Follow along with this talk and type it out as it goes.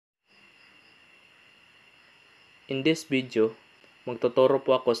In this video, magtuturo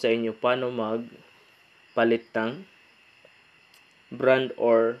po ako sa inyo paano magpalit ng brand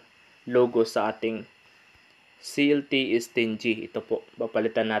or logo sa ating ZLT S10g. Ito po,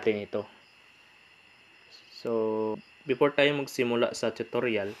 papalitan natin ito. So, before tayo magsimula sa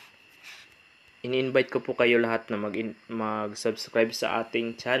tutorial, ini-invite ko po kayo lahat na mag-subscribe sa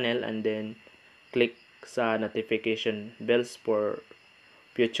ating channel and then click sa notification bells for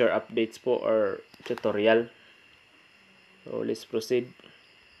future updates po or tutorial. So, let's proceed.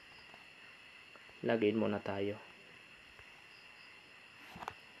 Login muna tayo.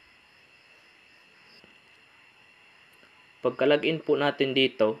 Pagka-login po natin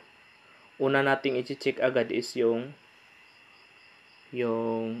dito, una nating i-check agad is yung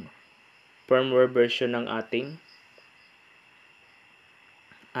firmware version ng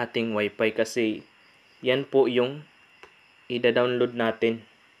ating Wi-Fi, kasi yan po yung i-download natin.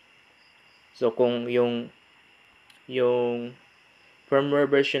 So kung yung firmware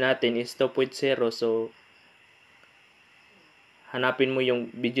version natin is 2.0, so hanapin mo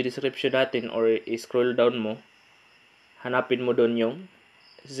yung video description natin or i-scroll down mo, hanapin mo doon yung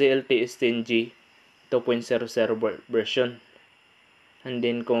ZLT S10g 2.00 version. And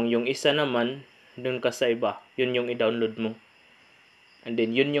then kung yung isa naman doon ka sa iba, yun yung i-download mo. And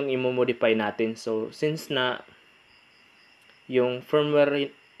then yun yung i-modify natin. So since na yung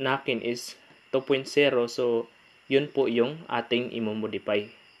firmware natin is 2.0, so yun po yung ating i-modify.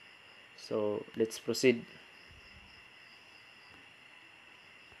 So let's proceed.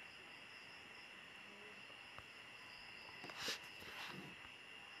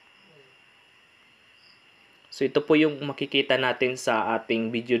 So ito po yung makikita natin sa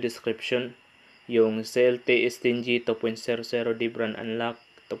ating video description, yung ZLT S10g 2.00 debrand unlock.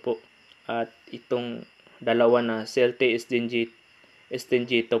 Ito po. At itong dalawa na ZLT S10g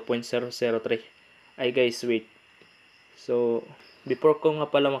 2.003. Ay guys, wait. So before ko nga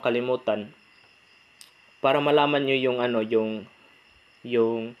pala makalimutan, para malaman nyo yung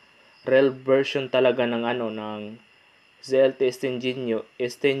yung real version talaga ng ng ZLT S10g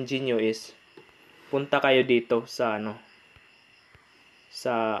nyo is punta kayo dito sa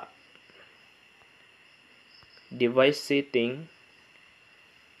sa device setting,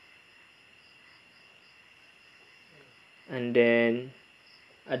 and then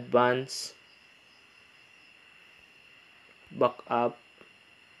advanced, backup,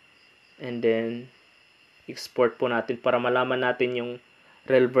 and then export po natin para malaman natin yung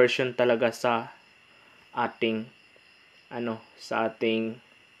real version talaga sa ating sa ating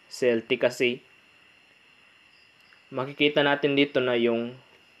ZLT. Kasi makikita natin dito na yung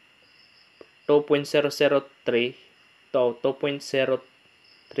 2.003 to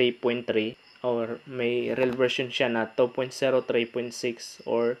 2.03.3 or may real version siya na 2.03.6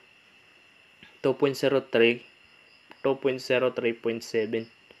 or 2.03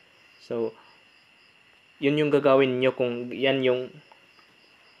 2.03.7. So yun yung gagawin nyo kung yan yung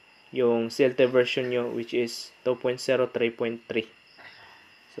ZLT version nyo, which is 2.03.3.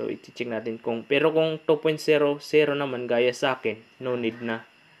 So, i-check natin pero kung 2.00 naman gaya sa akin, no need na.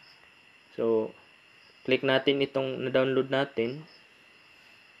 So, click natin itong na-download natin.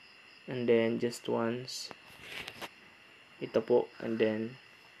 And then, just once. Ito po. And then,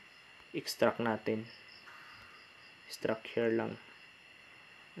 extract natin. Extract here lang.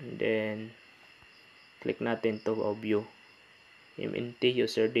 And then, click natin to view. MNT,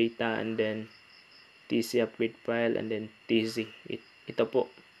 user data, and then, TC upgrade file, and then, TC. Ito po.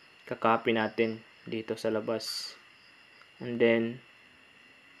 Kakopy natin dito sa labas. And then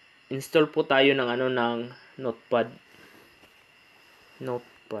install po tayo ng ng notepad.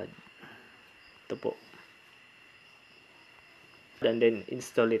 Ito po. And then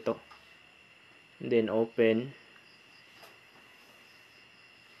install ito. And then open.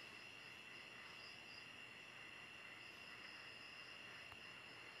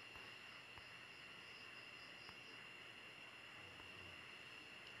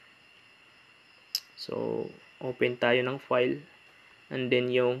 So, open tayo ng file. And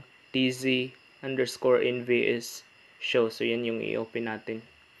then yung tz_nv is show. So, yan yung i-open natin.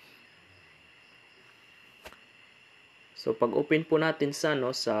 So, pag open po natin sa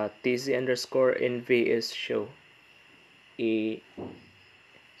sa tz_nv is show,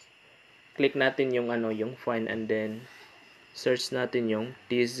 click natin yung yung find, and then search natin yung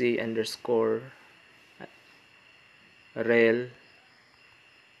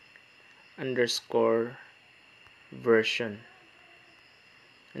tz_rel_version,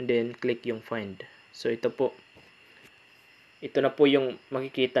 and then click yung find. So ito po, ito na po yung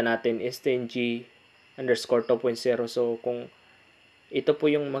makikita natin, S10g_2.0. So kung ito po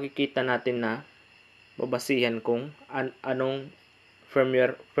yung makikita natin na babasihan kung anong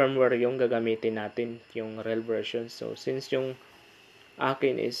firmware yung gagamitin natin, yung real version. So since yung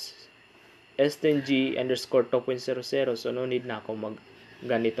akin is S10g underscore 2.00, so no need na ako mag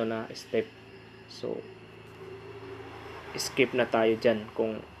ganito na step. So skip na tayo dyan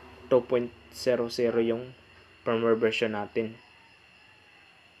kung 2.00 yung firmware version natin.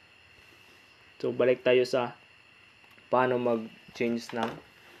 So balik tayo sa paano mag-change ng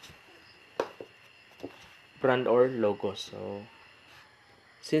brand or logo. So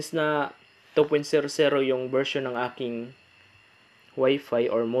since na 2.00 yung version ng aking Wi-Fi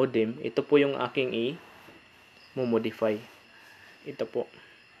or modem, ito po yung aking i-modify. Ito po.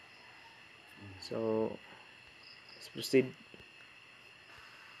 So let's proceed.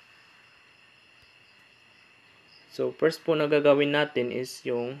 So first po na gagawin natin is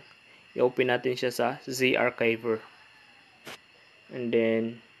yung i-open natin siya sa Z-Archiver. And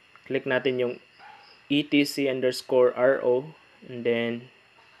then click natin yung etc_ro and then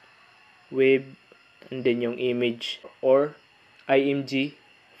web and then yung image or img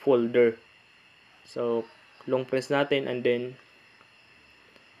folder. So long press natin and then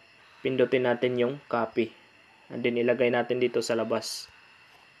pindutin natin yung copy and then ilagay natin dito sa labas.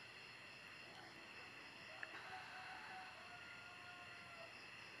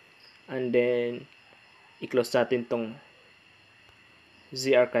 And then i-close natin tong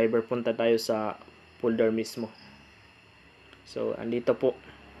Z-Archiver. Punta tayo sa folder mismo. So andito po.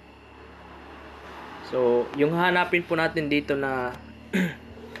 So yung hahanapin po natin dito na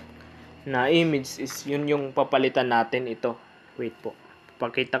na image is yun yung papalitan natin ito. Wait po.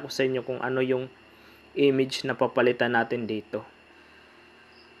 Pakita ko sa inyo kung ano yung image na papalitan natin dito.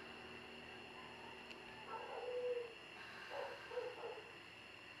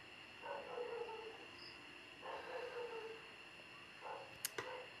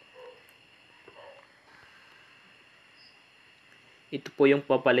 Ito po yung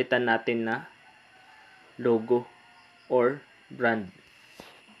papalitan natin na logo or brand.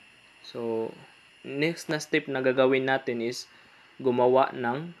 So next na step na gagawin natin is gumawa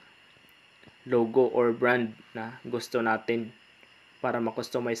ng logo or brand na gusto natin para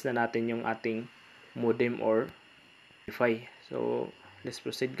ma-customize na natin yung ating modem or Wi-Fi. So let's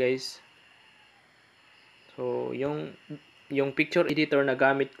proceed guys. So yung picture editor na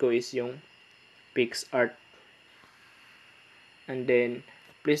gamit ko is yung PixArt. And then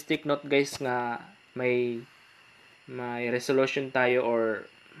please take note guys nga may resolution tayo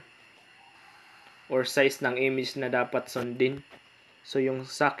or size ng image na dapat sundin. So yung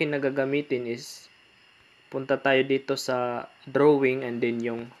sa akin na gagamitin is punta tayo dito sa drawing and then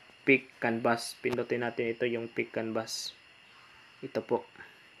yung pick canvas. Pindutin natin ito yung pick canvas. Ito po.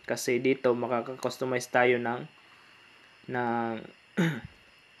 Kasi dito makaka-customize tayo ng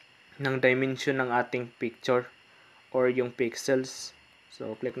ng dimension ng ating picture or yung pixels.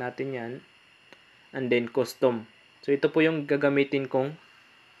 So click natin yan and then custom. So ito po yung gagamitin kong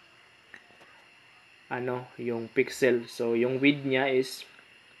yung pixel. So yung width niya is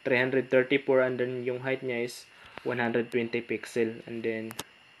 334 and then yung height niya is 120 pixel and then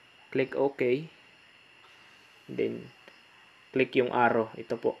click OK. And then click yung arrow.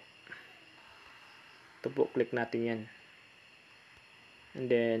 Ito po, click natin yan.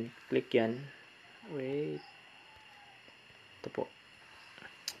 And then click yan. Wait. Ito po.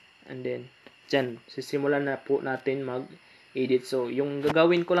 And then dyan, sisimulan na po natin mag-edit. So yung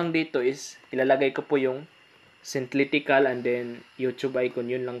gagawin ko lang dito is ilalagay ko po yung synthetical and then YouTube icon.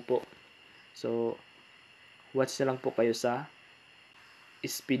 Yun lang po. So watch na lang po kayo sa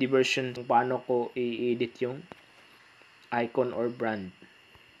speedy version kung paano ko i-edit yung icon or brand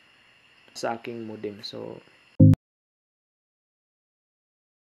sa aking modem. So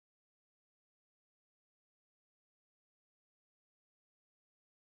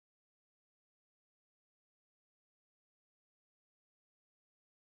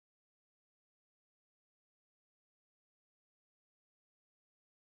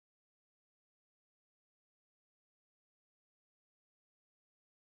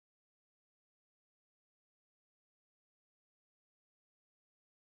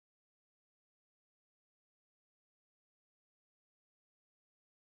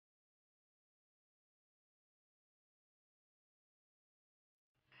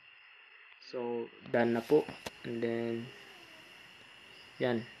done na po. And then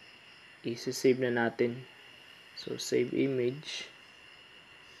yan, i-save na natin. So save image.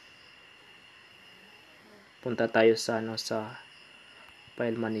 Punta tayo sa sa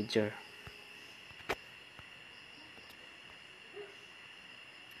file manager.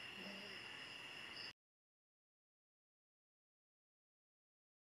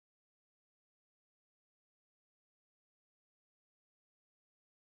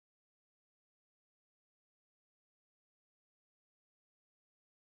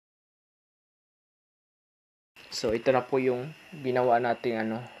 So ito na po yung ginawa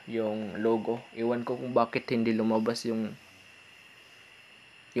nating yung logo. Iwan ko kung bakit hindi lumabas yung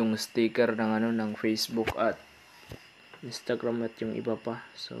sticker ng ng Facebook at Instagram at yung iba pa.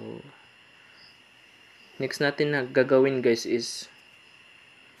 So next natin na gagawin guys is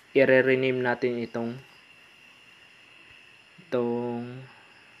i-rename natin itong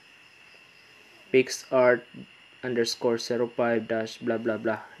pixart underscore 05 dash blah blah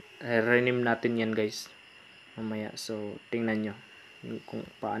blah. Rename natin yan guys mamaya. So tingnan nyo kung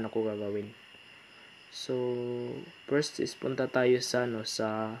paano ko gagawin. So first is punta tayo sa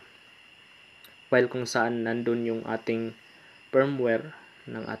sa file kung saan nandun yung ating firmware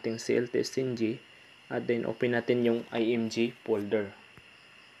ng ating ZLT S10g, at then open natin yung img folder,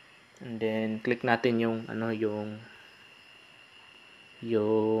 and then click natin yung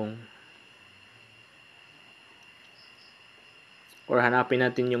or hanapin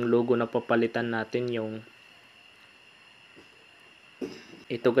natin yung logo na papalitan natin. Yung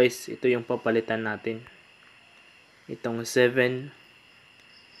ito guys, ito yung papalitan natin, itong 7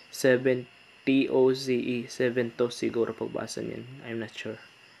 TOZE 7 to siguro pagbasa niyan, I'm not sure.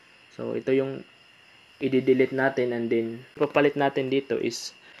 So ito yung i-delete natin, and then papalit natin dito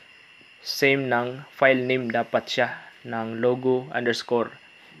is same ng file name dapat siya ng logo underscore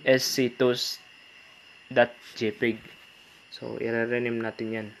sc2.jpg. So i-rename natin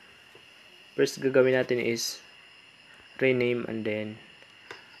yan. First gagawin natin is rename, and then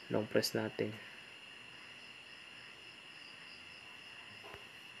long press natin,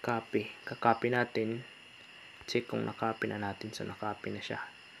 copy natin, check kung na-copy na natin. So na-copy na siya,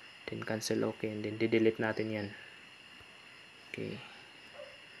 then cancel, okay, and then delete natin yan. Okay,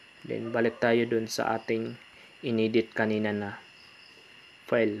 then balik tayo dun sa ating inedit kanina na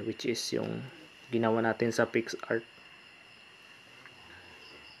file, which is yung ginawa natin sa pixart,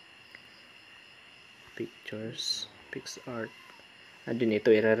 pixart, and then ito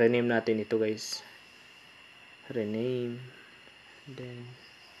i-rename natin ito guys, rename, then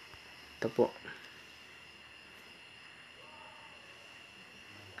ito po.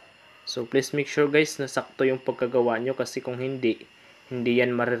 So please make sure guys na sakto yung pagkagawa nyo, kasi kung hindi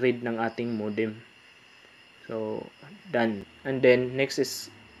yan ma-read ng ating modem. So done. And then next is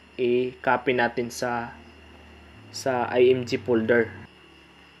i-copy natin sa img folder,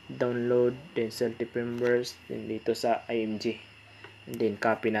 download, then ZLT Firmwares, then dito sa img, and then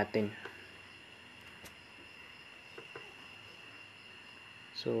copy natin.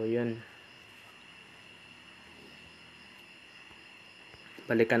 So yun,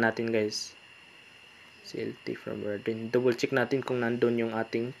 balikan natin guys, ZLT Firmware, then double check natin kung nandun yung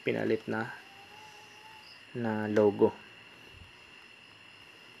ating pinalit na logo.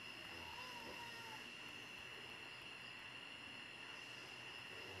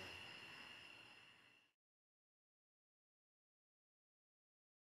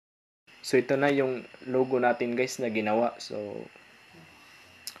 So ito na yung logo natin guys na ginawa. So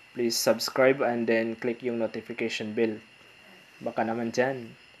please subscribe and then click yung notification bell. Baka naman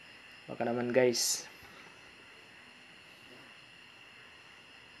guys.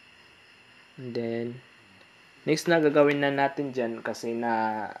 And then next na gagawin na natin dyan, kasi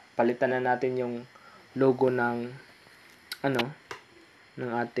na palitan na natin yung logo ng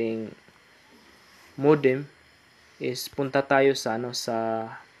ng ating modem, is punta tayo sa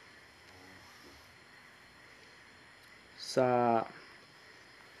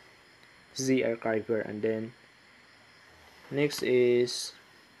Z archiver, and then next is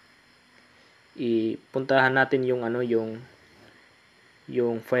ipuntahan natin yung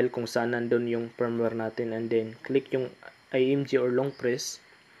yung file kung saan nandun yung firmware natin, and then click yung img or long press,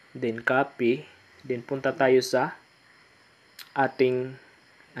 then copy, then punta tayo sa ating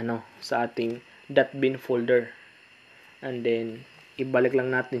 .bin folder, and then ibalik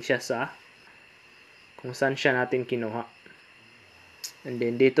lang natin siya sa kung saan siya natin kinuha, and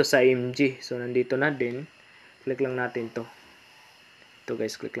then dito sa img, so nandito na din, click lang natin ito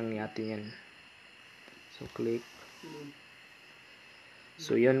guys, click lang natin yan. So click.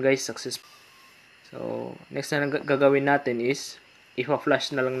 So yun guys, successful. So next na gagawin natin is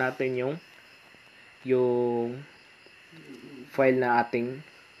ipa-flash na lang natin yung file na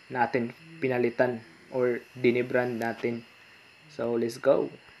natin pinalitan or dinebrand natin. So let's go.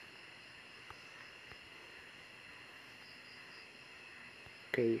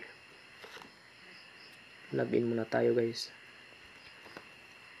 Okay, login muna tayo guys.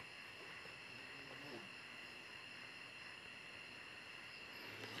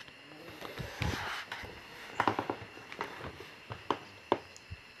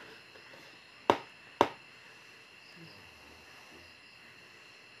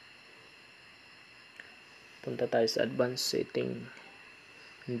 Punta tayo sa advanced setting.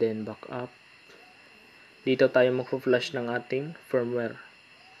 And then back up. Dito tayo magpo-flash ng ating firmware.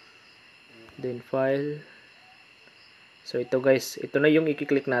 Then file. So ito guys, ito na yung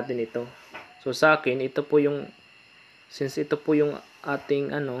i-click natin ito. So sa akin, ito po yung, since ito po yung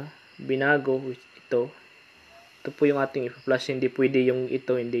ating binago, ito po yung ating i-flash, hindi pwede yung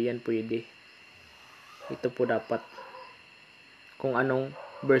ito, hindi yan pwede. Ito po dapat. Kung anong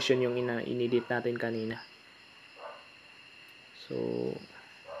version yung inedit natin kanina. So,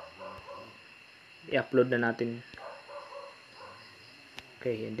 i-upload na natin.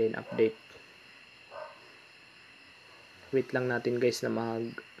 Okay, and then update. Wait lang natin guys na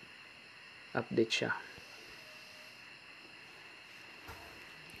mag-update siya.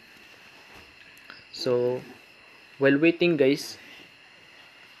 So, while waiting guys,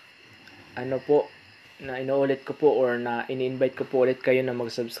 na inuulit ko po or na ini-invite ko po ulit kayo na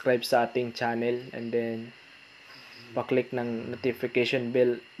mag-subscribe sa ating channel, and then pa-click ng notification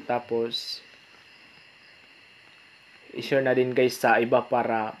bell, tapos i-share na din guys sa iba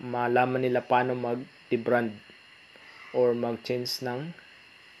para malaman nila paano mag-debrand or mag-change ng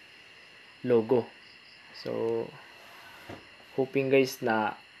logo. So hoping guys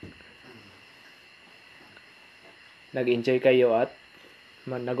na nag-enjoy kayo at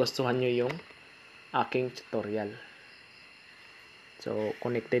nagustuhan nyo yung aking tutorial. So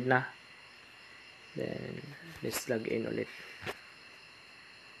connected na. Then let's log in ulit.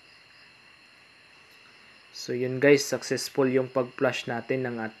 So yun guys, successful yung pag-flash natin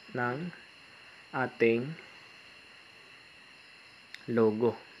ng ating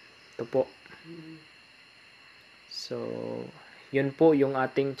logo. Ito po. So yun po yung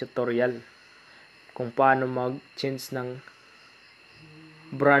ating tutorial kung paano mag-change ng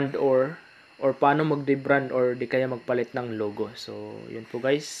brand or paano mag-debrand or di kaya magpalit ng logo. So yun po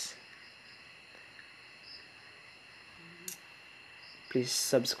guys. Please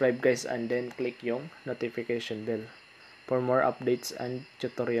subscribe guys, and then click yung notification bell for more updates and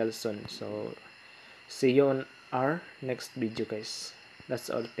tutorials soon. So see you on our next video guys.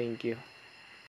 That's all. Thank you.